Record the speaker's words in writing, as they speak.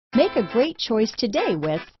Make a great choice today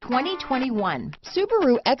with 2021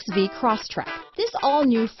 Subaru XV Crosstrek. This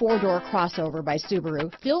all-new four-door crossover by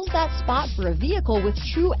Subaru fills that spot for a vehicle with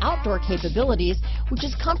true outdoor capabilities, which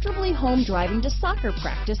is comfortably home driving to soccer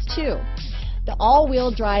practice too. The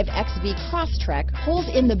all-wheel drive XV Crosstrek pulls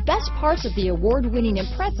in the best parts of the award-winning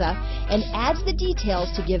Impreza and adds the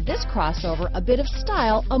details to give this crossover a bit of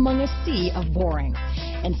style among a sea of boring.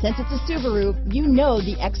 And since it's a Subaru, you know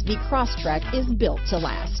the XV Crosstrek is built to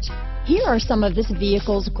last. Here are some of this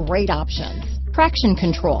vehicle's great options: traction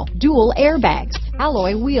control, dual airbags,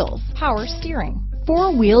 alloy wheels, power steering,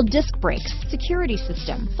 four-wheel disc brakes, security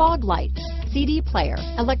system, fog lights, CD player,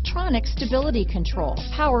 electronic stability control,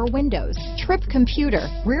 power windows, trip computer,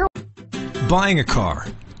 rear. Buying a car,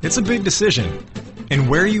 it's a big decision, and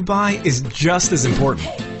where you buy is just as important.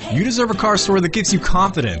 You deserve a car store that gives you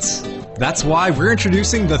confidence. That's why we're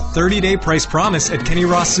introducing the 30-day price promise at Kenny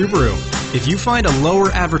Ross Subaru. If you find a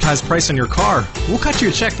lower advertised price on your car, we'll cut you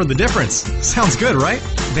a check for the difference. Sounds good, right?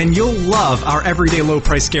 Then you'll love our everyday low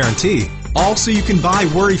price guarantee. All so you can buy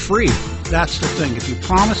worry-free. That's the thing. If you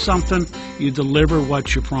promise something, you deliver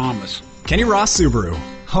what you promise. Kenny Ross Subaru,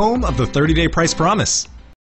 home of the 30-day price promise.